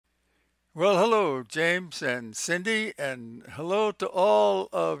Well, hello, James and Cindy, and hello to all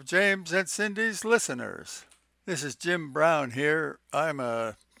of James and Cindy's listeners. This is Jim Brown here. I'm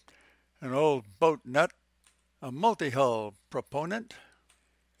an old boat nut, a multi-hull proponent,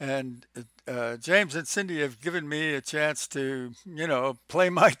 and James and Cindy have given me a chance to, play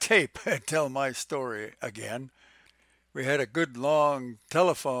my tape and tell my story again. We had a good long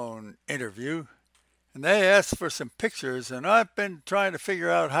telephone interview, and they asked for some pictures, and I've been trying to figure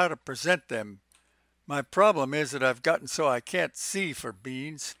out how to present them. My problem is that I've gotten so I can't see for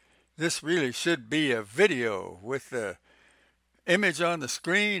beans. This really should be a video with the image on the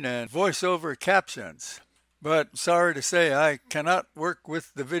screen and voiceover captions. But sorry to say, I cannot work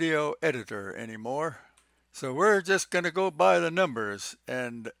with the video editor anymore. So we're just going to go by the numbers,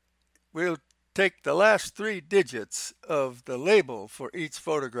 and we'll take the last three digits of the label for each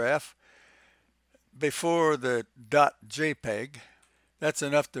photograph before the .jpeg. That's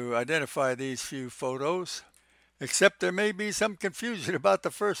enough to identify these few photos, except there may be some confusion about the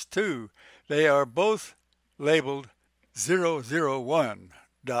first two. They are both labeled 001.jpg.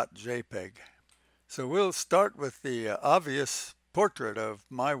 So we'll start with the obvious portrait of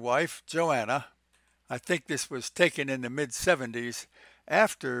my wife, Joanna. I think this was taken in the mid-70s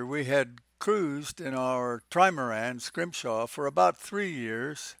after we had cruised in our trimaran Scrimshaw for about 3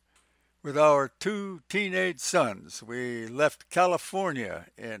 years with our two teenage sons. We left California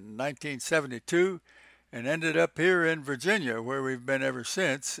in 1972 and ended up here in Virginia, where we've been ever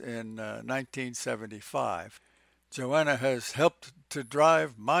since, in 1975. Joanna has helped to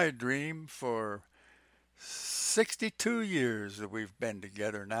drive my dream for 62 years that we've been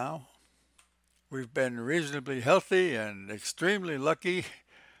together now. We've been reasonably healthy and extremely lucky.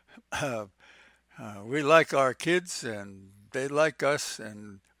 We like our kids and they like us,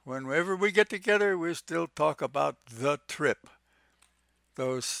 and whenever we get together, we still talk about the trip.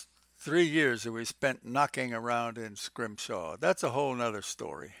 Those 3 years that we spent knocking around in Scrimshaw. That's a whole nother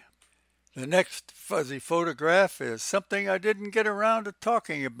story. The next fuzzy photograph is something I didn't get around to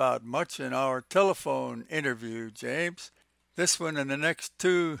talking about much in our telephone interview, James. This one and the next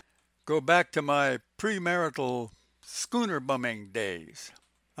two go back to my premarital schooner bumming days.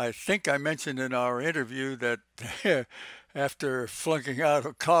 I think I mentioned in our interview that after flunking out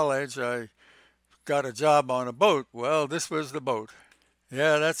of college, I got a job on a boat. Well, this was the boat.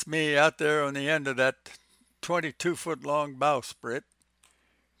 Yeah, that's me out there on the end of that 22-foot long bowsprit.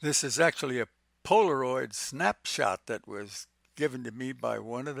 This is actually a Polaroid snapshot that was given to me by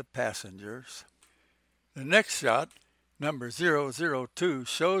one of the passengers. The next shot, number 002,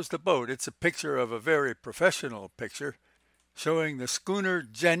 shows the boat. It's a picture of a very professional picture showing the schooner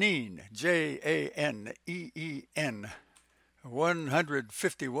Janeen, Janeen, a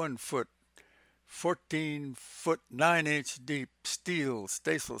 151-foot, 14-foot, 9-inch deep steel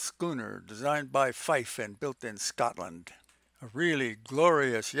staysail schooner designed by Fife and built in Scotland. A really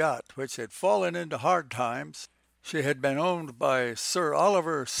glorious yacht which had fallen into hard times. She had been owned by Sir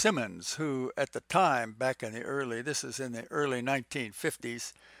Oliver Simmons, who at the time, this is in the early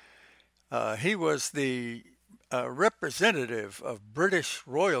 1950s, he was the representative of British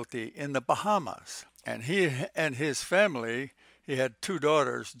royalty in the Bahamas. And he and his family, he had two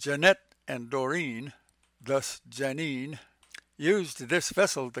daughters, Jeanette and Doreen, thus Janine, used this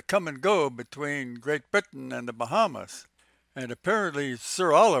vessel to come and go between Great Britain and the Bahamas. And apparently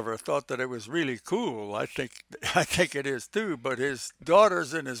Sir Oliver thought that it was really cool. I think it is too, but his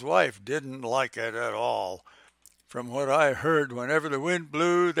daughters and his wife didn't like it at all. From what I heard, whenever the wind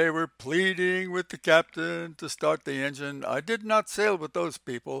blew, they were pleading with the captain to start the engine. I did not sail with those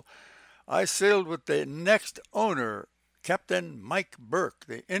people. I sailed with the next owner, Captain Mike Burke,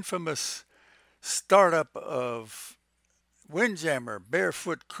 the infamous startup of Windjammer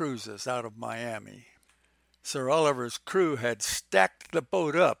Barefoot Cruises out of Miami. Sir Oliver's crew had stacked the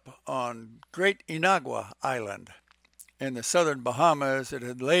boat up on Great Inagua Island. In the southern Bahamas, it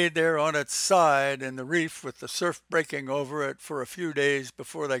had laid there on its side in the reef with the surf breaking over it for a few days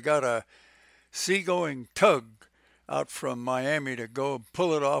before they got a seagoing tug out from Miami to go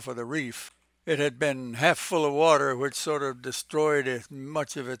pull it off of the reef. It had been half full of water, which sort of destroyed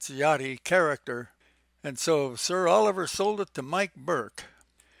much of its yachty character. And so Sir Oliver sold it to Mike Burke.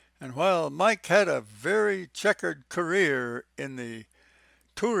 And while Mike had a very checkered career in the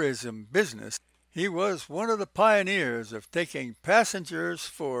tourism business, he was one of the pioneers of taking passengers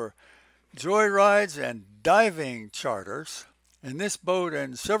for joyrides and diving charters in this boat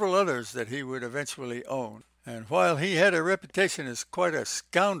and several others that he would eventually own. And while he had a reputation as quite a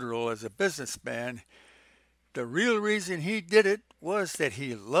scoundrel as a businessman, the real reason he did it was that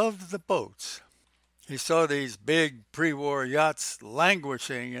he loved the boats. He saw these big pre-war yachts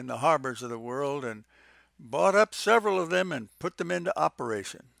languishing in the harbors of the world and bought up several of them and put them into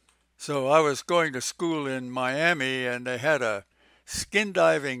operation. So I was going to school in Miami, and they had a skin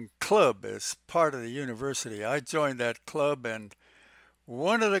diving club as part of the university. I joined that club, and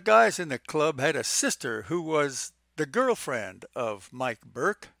one of the guys in the club had a sister who was the girlfriend of Mike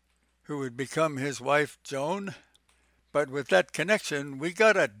Burke, who would become his wife, Joan. But with that connection, we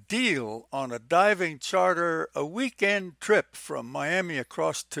got a deal on a diving charter, a weekend trip from Miami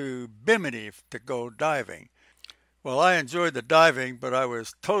across to Bimini to go diving. Well, I enjoyed the diving, but I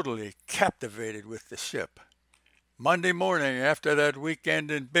was totally captivated with the ship. Monday morning, after that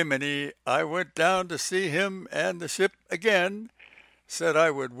weekend in Bimini, I went down to see him and the ship again, said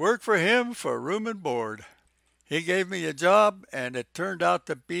I would work for him for room and board. He gave me a job, and it turned out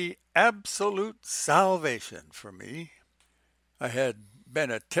to be absolute salvation for me. I had been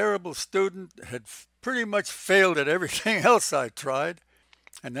a terrible student, had pretty much failed at everything else I tried,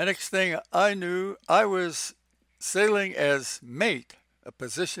 and the next thing I knew, I was sailing as mate, a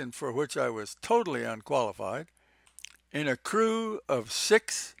position for which I was totally unqualified, in a crew of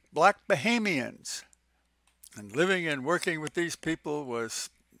 6 black Bahamians. And living and working with these people was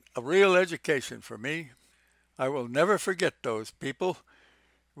a real education for me. I will never forget those people.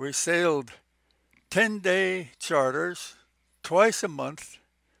 We sailed 10-day charters twice a month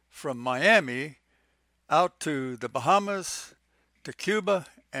from Miami out to the Bahamas, to Cuba,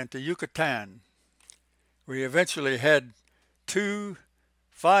 and to Yucatan. We eventually had 2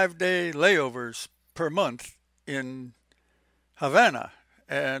 5-day layovers per month in Havana.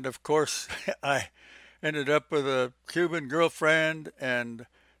 And of course, I ended up with a Cuban girlfriend, and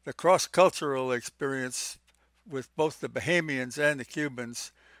the cross-cultural experience with both the Bahamians and the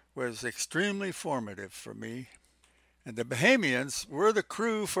Cubans was extremely formative for me. And the Bahamians were the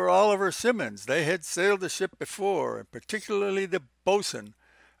crew for Oliver Simmons. They had sailed the ship before, and particularly the bosun,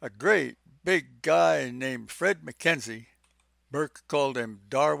 a great big guy named Fred Mackenzie. Burke called him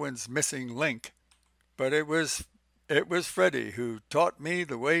Darwin's missing link, but it was Freddie who taught me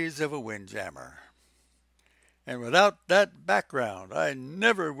the ways of a windjammer. And without that background, I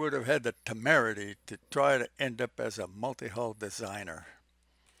never would have had the temerity to try to end up as a multi-hull designer.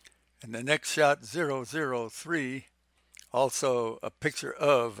 And the next shot, 003, also a picture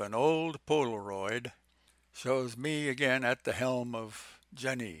of an old Polaroid, shows me again at the helm of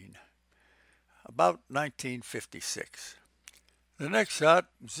Janine, about 1956. The next shot,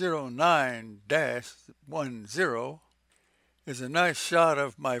 09-10, is a nice shot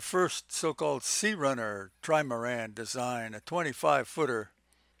of my first so-called Sea Runner trimaran design, a 25-footer.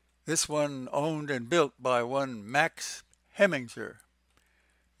 This one owned and built by one Max Heminger.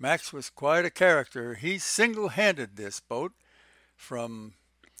 Max was quite a character. He single-handed this boat from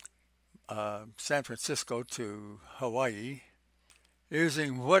San Francisco to Hawaii,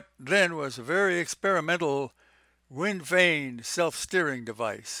 using what then was a very experimental wind vane self-steering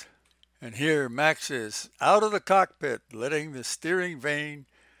device. And here Max is out of the cockpit, letting the steering vane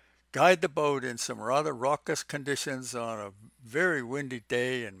guide the boat in some rather raucous conditions on a very windy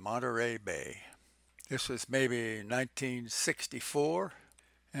day in Monterey Bay. This was maybe 1964,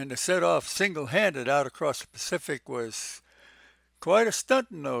 and to set off single-handed out across the Pacific was quite a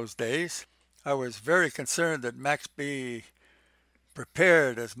stunt in those days. I was very concerned that Max be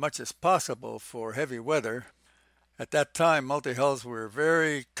prepared as much as possible for heavy weather. At that time, multi-hulls were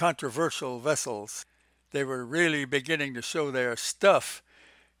very controversial vessels. They were really beginning to show their stuff,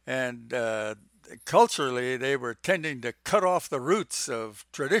 and culturally they were tending to cut off the roots of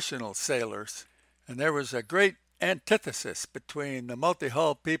traditional sailors. And there was a great antithesis between the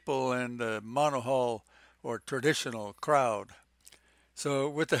multi-hull people and the monohull or traditional crowd. So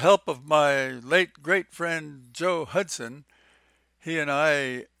with the help of my late great friend Joe Hudson, he and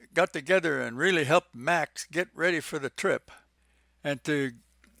I got together and really helped Max get ready for the trip. And to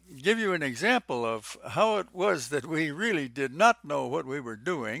give you an example of how it was that we really did not know what we were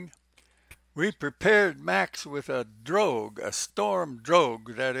doing, we prepared Max with a drogue, a storm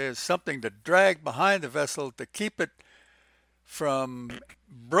drogue, that is something to drag behind the vessel to keep it from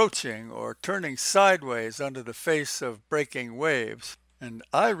broaching or turning sideways under the face of breaking waves. And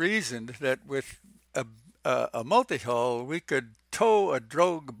I reasoned that with a multi-hull, we could tow a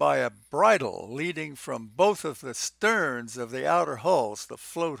drogue by a bridle leading from both of the sterns of the outer hulls, the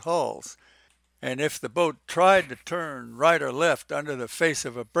float hulls. And if the boat tried to turn right or left under the face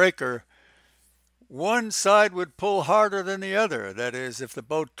of a breaker, one side would pull harder than the other. That is, if the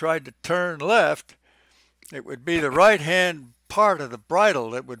boat tried to turn left, it would be the right-hand part of the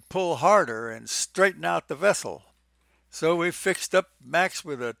bridle that would pull harder and straighten out the vessel. So we fixed up Max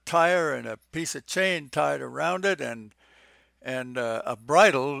with a tire and a piece of chain tied around it, and a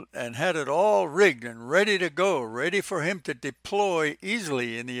bridle, and had it all rigged and ready to go, ready for him to deploy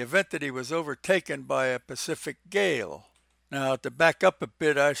easily in the event that he was overtaken by a Pacific gale. Now, to back up a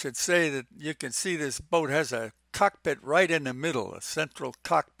bit, I should say that you can see this boat has a cockpit right in the middle, a central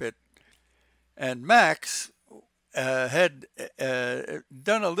cockpit. And Max had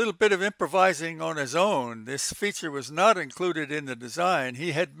done a little bit of improvising on his own. This feature was not included in the design.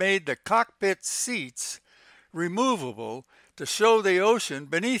 He had made the cockpit seats removable to show the ocean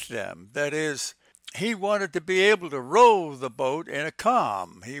beneath them. That is, he wanted to be able to row the boat in a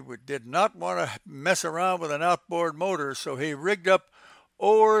calm. He did not want to mess around with an outboard motor, so he rigged up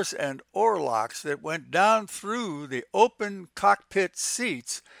oars and oarlocks that went down through the open cockpit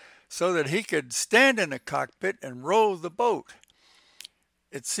seats so that he could stand in the cockpit and row the boat.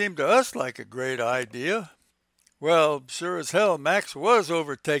 It seemed to us like a great idea. Well, sure as hell, Max was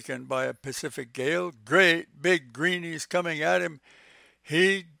overtaken by a Pacific gale, great big greenies coming at him.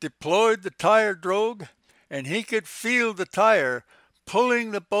 He deployed the tire drogue, and he could feel the tire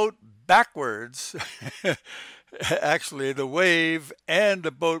pulling the boat backwards. Actually, the wave and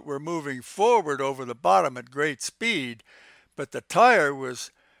the boat were moving forward over the bottom at great speed, but the tire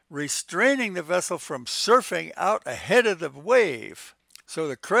was restraining the vessel from surfing out ahead of the wave. So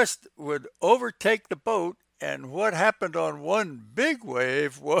the crest would overtake the boat, and what happened on one big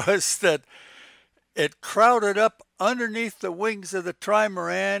wave was that it crowded up underneath the wings of the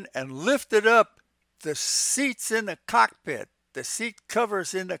trimaran and lifted up the seats in the cockpit. The seat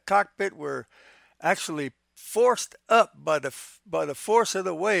covers in the cockpit were actually forced up by the force of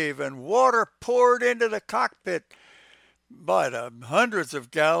the wave, and water poured into the cockpit by the hundreds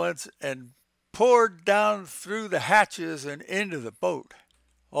of gallons and poured down through the hatches and into the boat.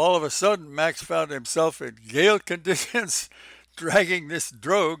 All of a sudden, Max found himself in gale conditions, dragging this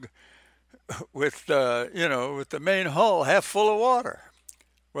drogue with the main hull half full of water.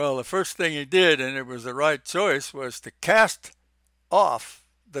 Well, the first thing he did, and it was the right choice, was to cast off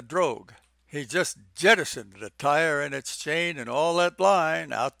the drogue. He just jettisoned the tire and its chain and all that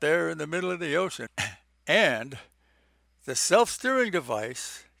line out there in the middle of the ocean. And the self-steering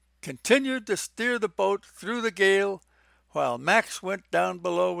device continued to steer the boat through the gale while Max went down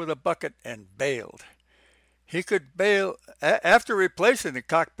below with a bucket and bailed. He could bail after replacing the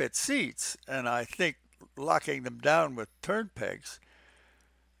cockpit seats, and I think locking them down with turn pegs.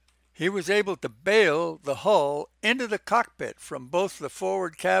 He was able to bail the hull into the cockpit from both the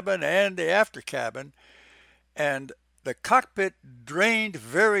forward cabin and the after cabin, and the cockpit drained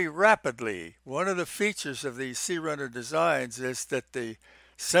very rapidly. One of the features of these Sea Runner designs is that the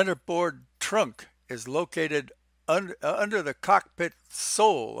centerboard trunk is located under the cockpit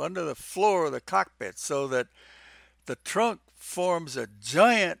sole, under the floor of the cockpit, so that the trunk forms a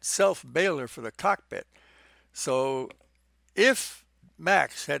giant self-bailer for the cockpit. So if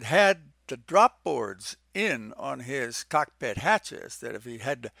Max had the drop boards in on his cockpit hatches, that if he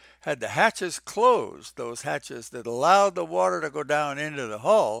had the hatches closed, those hatches that allowed the water to go down into the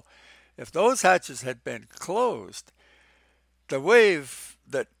hull, if those hatches had been closed, the wave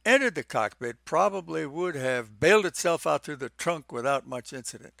that entered the cockpit probably would have bailed itself out through the trunk without much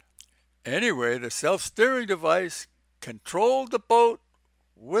incident. Anyway, the self-steering device controlled the boat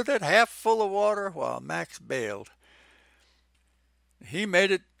with it half full of water while Max bailed. He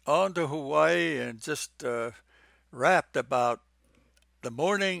made it on to Hawaii and just rapped about the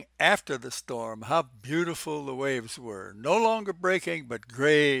morning after the storm, how beautiful the waves were. No longer breaking, but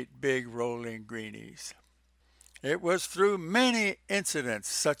great big rolling greenies. It was through many incidents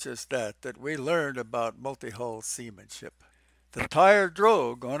such as that we learned about multi-hull seamanship. The tire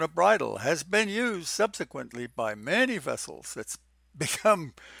drogue on a bridle has been used subsequently by many vessels. It's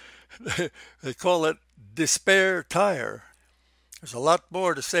become, they call it despair tire. There's a lot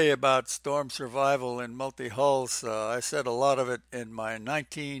more to say about storm survival in multi-hulls. I said a lot of it in my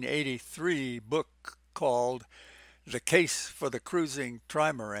 1983 book called The Case for the Cruising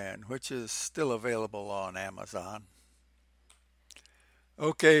Trimaran, which is still available on Amazon.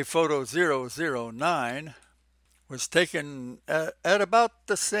 Okay, photo 009 was taken at about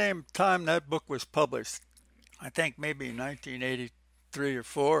the same time that book was published. I think maybe 1983 or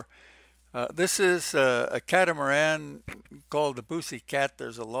 4. This is a catamaran called the Boosie Cat.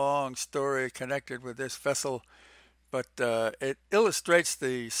 There's a long story connected with this vessel, but it illustrates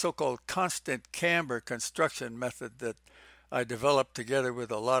the so-called constant camber construction method that I developed together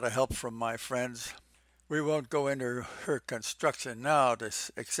with a lot of help from my friends. We won't go into her construction now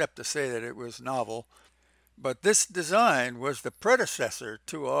except to say that it was novel, but this design was the predecessor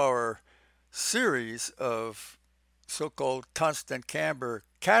to our series of so-called constant camber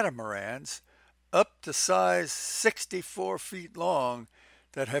catamarans up to size 64 feet long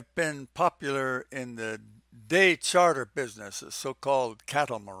that have been popular in the day charter business, the so-called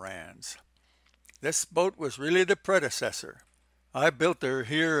catamarans. This boat was really the predecessor. I built her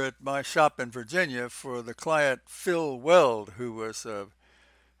here at my shop in Virginia for the client Phil Weld, who was a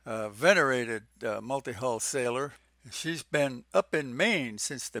venerated multi-hull sailor. She's been up in Maine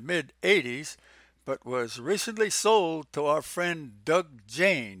since the mid-'80s, but was recently sold to our friend Doug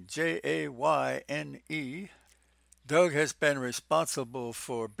Jayne, Jayne. Doug has been responsible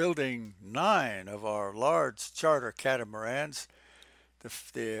for building 9 of our large charter catamarans,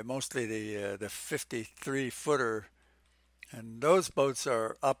 mostly the 53-footer, and those boats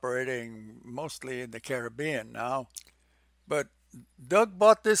are operating mostly in the Caribbean now. But Doug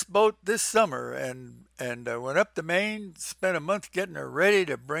bought this boat this summer and went up to Maine, spent a month getting her ready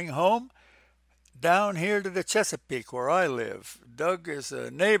to bring home down here to the Chesapeake where I live. Doug is a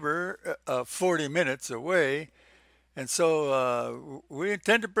neighbor 40 minutes away, and so we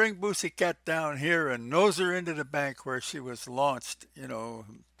intend to bring Boosie Cat down here and nose her into the bank where she was launched,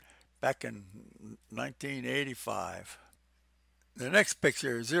 back in 1985. The next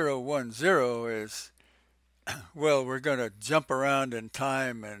picture, 010, is, well, we're going to jump around in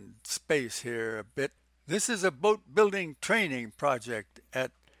time and space here a bit. This is a boat building training project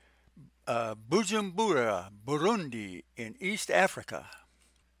at Bujumbura, Burundi, in East Africa.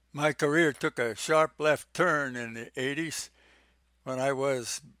 My career took a sharp left turn in the 80s when I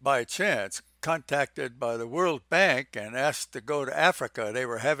was, by chance, contacted by the World Bank and asked to go to Africa. They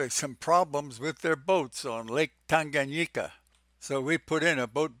were having some problems with their boats on Lake Tanganyika. So we put in a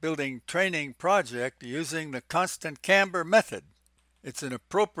boat building training project using the constant camber method. It's an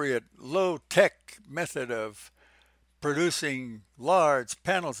appropriate low-tech method of producing large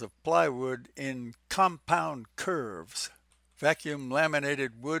panels of plywood in compound curves. Vacuum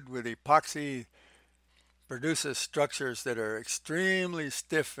laminated wood with epoxy produces structures that are extremely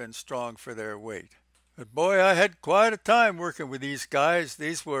stiff and strong for their weight. But boy, I had quite a time working with these guys.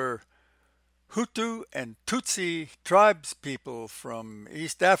 These were Hutu and Tutsi tribes people from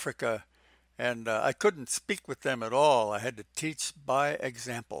East Africa, and I couldn't speak with them at all. I had to teach by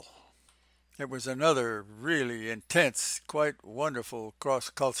example. It was another really intense, quite wonderful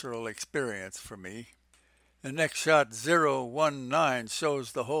cross-cultural experience for me. The next shot, 019,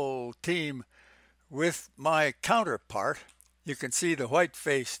 shows the whole team with my counterpart. You can see the white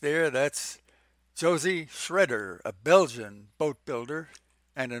face there. That's Josie Schroeder, a Belgian boat builder,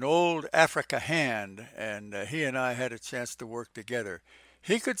 and an old Africa hand, and he and I had a chance to work together.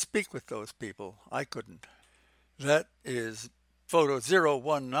 He could speak with those people. I couldn't. That is photo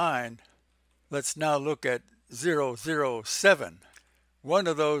 019. Let's now look at 007. One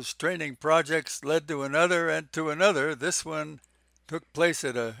of those training projects led to another and to another. This one took place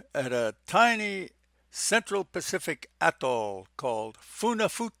at a tiny Central Pacific atoll called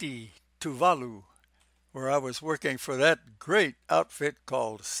Funafuti, Tuvalu, where I was working for that great outfit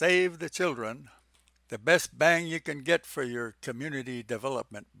called Save the Children. The best bang you can get for your community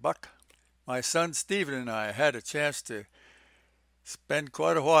development buck. My son Stephen and I had a chance to spend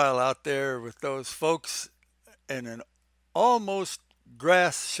quite a while out there with those folks in an almost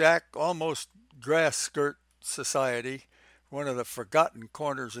grass shack, almost grass skirt society, one of the forgotten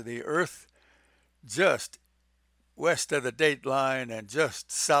corners of the earth, just west of the date line and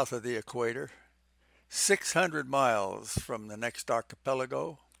just south of the equator, 600 miles from the next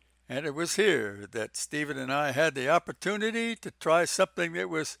archipelago. And it was here that Stephen and I had the opportunity to try something that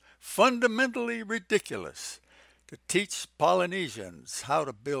was fundamentally ridiculous, to teach Polynesians how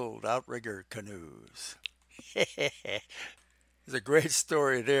to build outrigger canoes. There's a great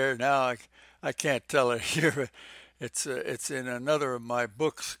story there. Now I can't tell it here, but it's in another of my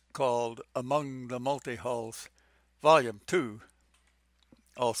books called Among the Multihulls, Volume 2,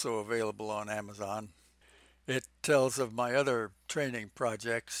 also available on Amazon. It tells of my other training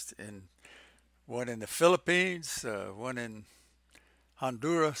projects, one in the Philippines, one in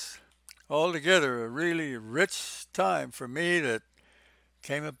Honduras. Altogether, a really rich time for me that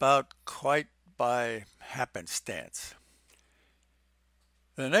came about quite by happenstance.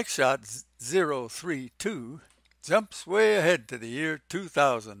 The next shot, 032, jumps way ahead to the year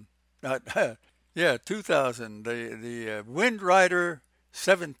 2000. 2000. The Wind Rider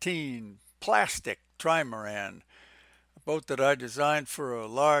 17 plastic trimaran, a boat that I designed for a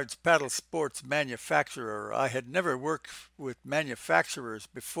large paddle sports manufacturer. I had never worked with manufacturers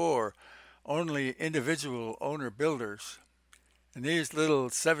before, only individual owner builders. And these little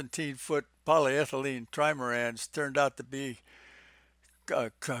 17-foot polyethylene trimarans turned out to be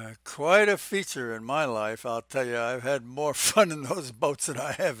quite a feature in my life. I'll tell you, I've had more fun in those boats than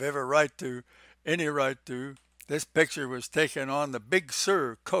I have any right to. This picture was taken on the Big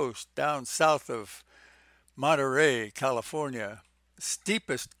Sur coast down south of Monterey, California,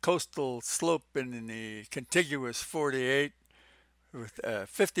 steepest coastal slope in the contiguous 48, with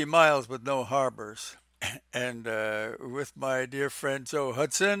 50 miles with no harbors. And with my dear friend Joe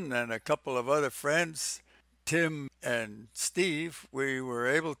Hudson and a couple of other friends, Tim and Steve, we were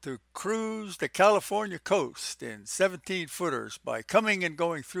able to cruise the California coast in 17-footers by coming and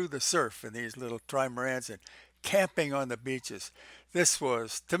going through the surf in these little trimarans and camping on the beaches. This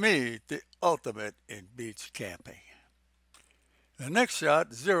was, to me, the ultimate in beach camping. The next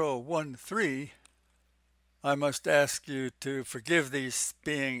shot, 013, I must ask you to forgive these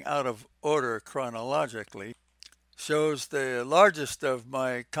being out of order chronologically, shows the largest of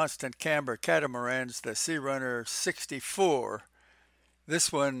my constant camber catamarans, the Sea Runner 64.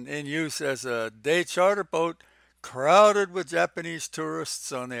 This one in use as a day charter boat, crowded with Japanese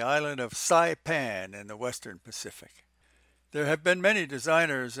tourists on the island of Saipan in the western Pacific. There have been many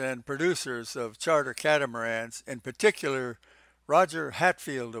designers and producers of charter catamarans, in particular Roger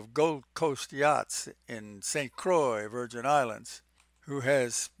Hatfield of Gold Coast Yachts in St. Croix, Virgin Islands,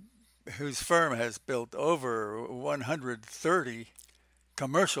 whose firm has built over 130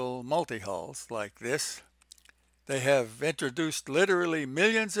 commercial multi-hulls like this. They have introduced literally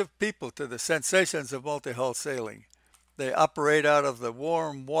millions of people to the sensations of multi-hull sailing. They operate out of the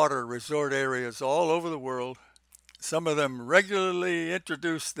warm water resort areas all over the world. Some of them regularly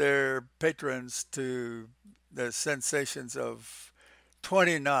introduce their patrons to the sensations of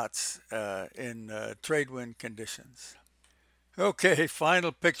 20 knots in trade wind conditions. Okay,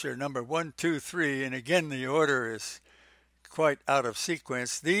 final picture, number 1, 2, 3, and again the order is quite out of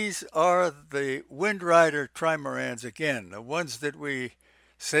sequence. These are the Windrider trimarans again, the ones that we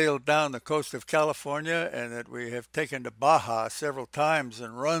sailed down the coast of California and that we have taken to Baja several times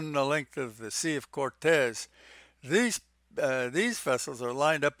and run the length of the Sea of Cortez. These vessels are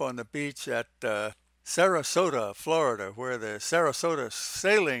lined up on the beach at Sarasota, Florida, where the Sarasota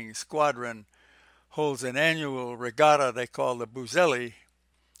Sailing Squadron holds an annual regatta they call the Buzelli,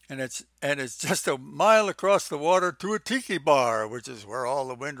 and it's just a mile across the water to a tiki bar, which is where all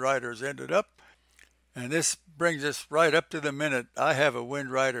the Windriders ended up. And this brings us right up to the minute. I have a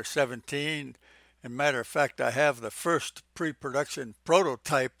Windrider 17. As a matter of fact, I have the first pre-production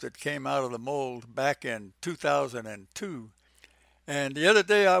prototype that came out of the mold back in 2002. And the other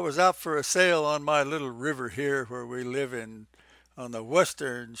day I was out for a sail on my little river here where we live on the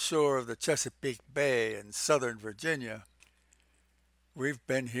western shore of the Chesapeake Bay in southern Virginia. We've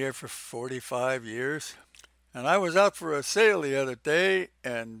been here for 45 years. And I was out for a sail the other day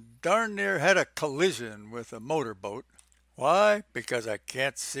and darn near had a collision with a motorboat. Why? Because I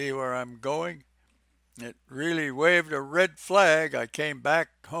can't see where I'm going. It really waved a red flag. I came back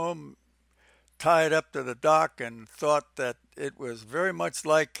home, tied up to the dock, and thought that it was very much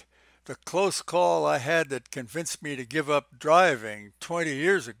like the close call I had that convinced me to give up driving 20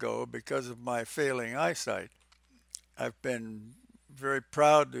 years ago because of my failing eyesight. I've been very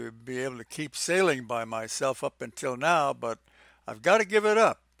proud to be able to keep sailing by myself up until now, but I've got to give it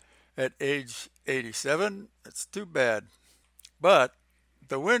up. At age 87, it's too bad. But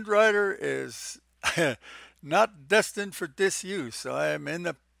the Windrider is not destined for disuse. I am in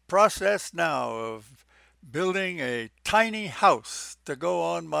the process now of building a tiny house to go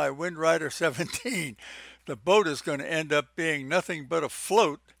on my Windrider 17. The boat is going to end up being nothing but a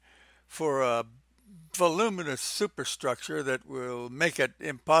float for a voluminous superstructure that will make it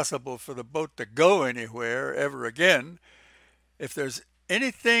impossible for the boat to go anywhere ever again. If there's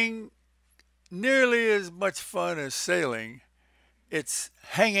anything nearly as much fun as sailing, it's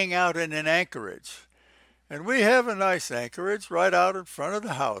hanging out in an anchorage. And we have a nice anchorage right out in front of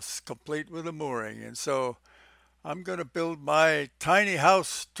the house, complete with a mooring. And so I'm going to build my tiny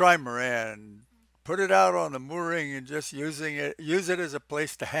house trimaran, put it out on the mooring and just use it as a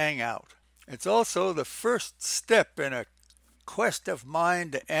place to hang out. It's also the first step in a quest of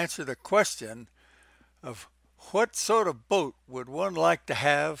mine to answer the question of what sort of boat would one like to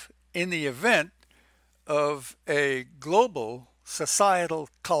have in the event of a global societal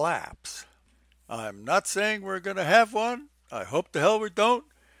collapse. I'm not saying we're going to have one. I hope the hell we don't.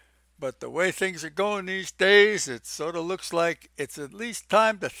 But the way things are going these days, it sort of looks like it's at least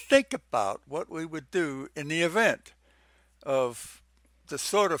time to think about what we would do in the event of the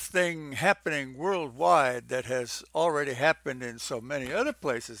sort of thing happening worldwide that has already happened in so many other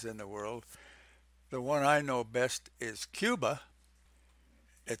places in the world. The one I know best is Cuba.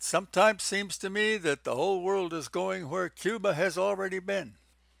 It sometimes seems to me that the whole world is going where Cuba has already been,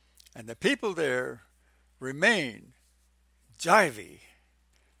 and the people there remain jivey.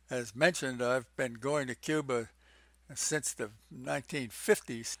 As mentioned, I've been going to Cuba since the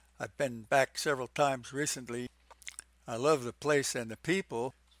 1950s. I've been back several times recently. I love the place and the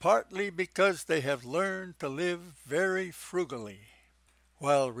people, partly because they have learned to live very frugally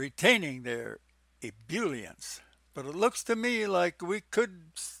while retaining their ebullience. But it looks to me like we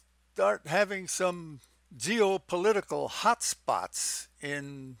could start having some geopolitical hotspots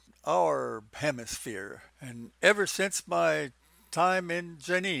in our hemisphere. And ever since my time in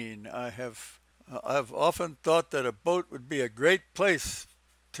Jenin, I've often thought that a boat would be a great place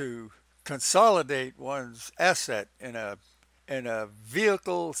to consolidate one's asset in a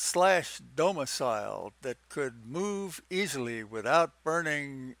vehicle slash domicile that could move easily without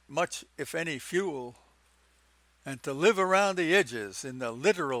burning much, if any, fuel, and to live around the edges in the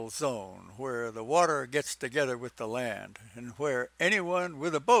littoral zone where the water gets together with the land and where anyone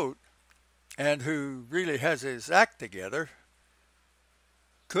with a boat and who really has his act together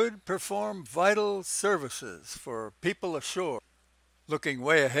could perform vital services for people ashore. Looking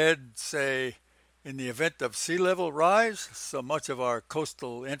way ahead, say, in the event of sea level rise, so much of our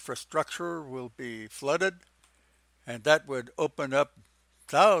coastal infrastructure will be flooded, and that would open up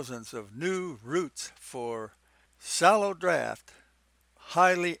thousands of new routes for shallow draft,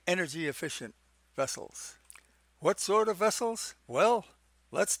 highly energy efficient vessels. What sort of vessels? Well,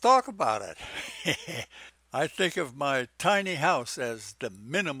 let's talk about it. I think of my tiny house as the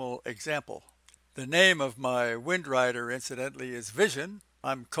minimal example. The name of my windrider, incidentally, is Vision.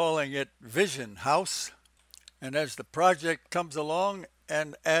 I'm calling it Vision House. And as the project comes along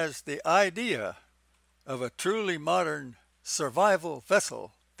and as the idea of a truly modern survival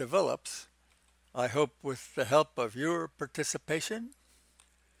vessel develops, I hope with the help of your participation,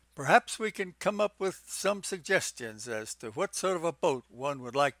 perhaps we can come up with some suggestions as to what sort of a boat one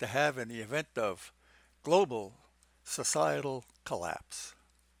would like to have in the event of global societal collapse.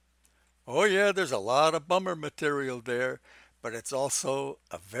 Oh yeah, there's a lot of bummer material there, but it's also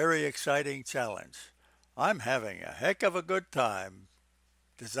a very exciting challenge. I'm having a heck of a good time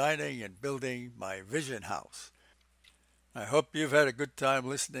designing and building my Vision House. I hope you've had a good time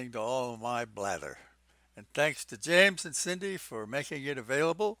listening to all my blather. And thanks to James and Cindy for making it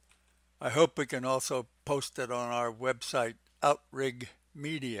available. I hope we can also post it on our website,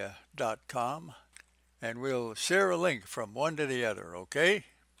 outrigmedia.com, and we'll share a link from one to the other, okay?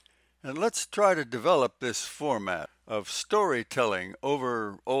 And let's try to develop this format of storytelling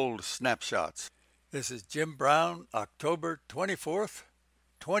over old snapshots. This is Jim Brown, October 24th,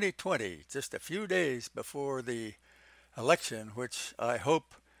 2020, just a few days before the election, which I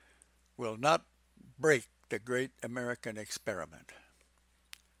hope will not break the great American experiment.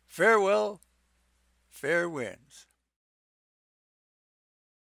 Farewell, fair winds.